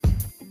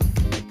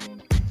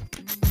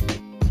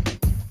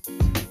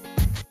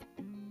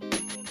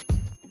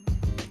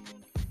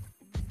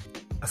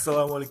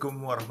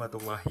Assalamualaikum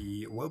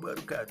warahmatullahi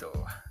wabarakatuh.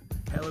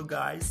 Hello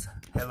guys,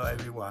 hello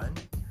everyone.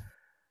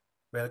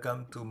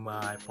 Welcome to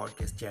my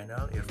podcast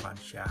channel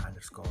Irfan Shah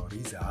underscore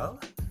Rizal.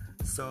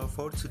 So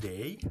for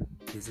today,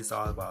 this is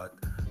all about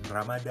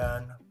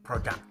Ramadan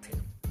productive.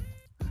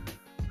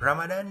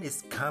 Ramadan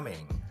is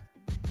coming.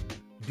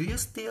 Do you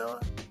still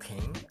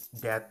think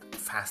that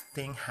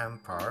fasting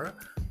hamper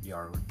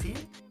your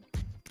routine?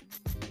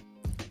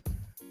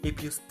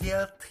 If you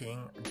still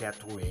think that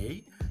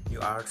way, you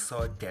are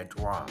so dead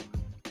wrong.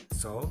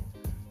 So,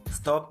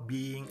 stop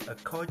being a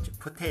couch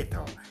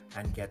potato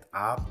and get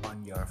up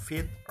on your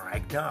feet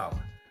right now.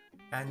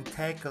 And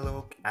take a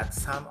look at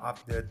some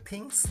of the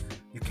things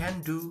you can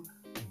do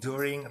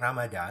during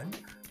Ramadan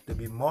to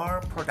be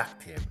more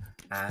productive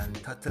and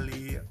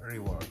totally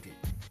rewarding.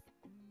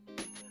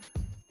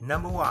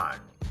 Number one,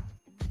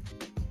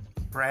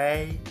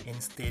 pray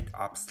instead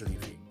of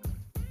sleeping.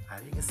 I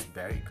think it's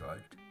very good.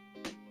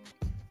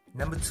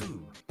 Number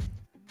two,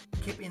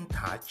 keep in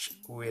touch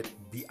with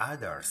the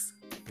others,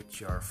 with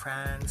your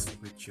friends,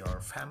 with your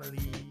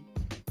family.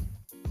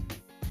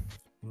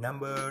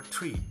 Number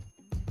three,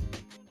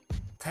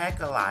 take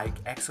a light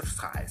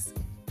exercise.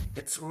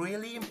 It's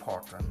really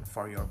important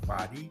for your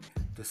body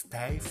to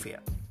stay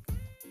fit.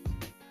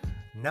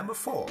 Number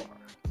four,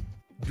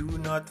 do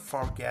not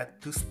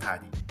forget to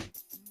study.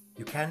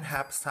 You can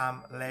have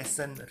some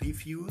lesson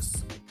reviews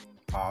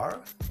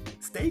or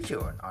stay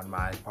tuned on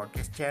my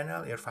podcast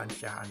channel Irfan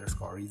Shah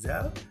underscore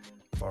Rizal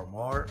for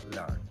more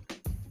learn.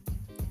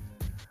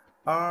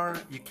 Or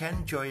you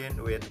can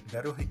join with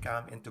Darul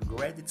Hikam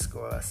Integrated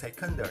School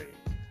Secondary.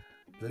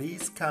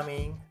 Please come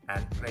in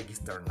and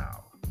register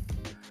now.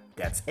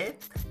 That's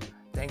it.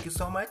 Thank you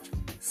so much.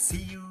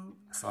 See you.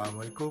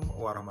 Assalamualaikum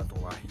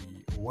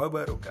warahmatullahi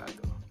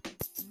wabarakatuh.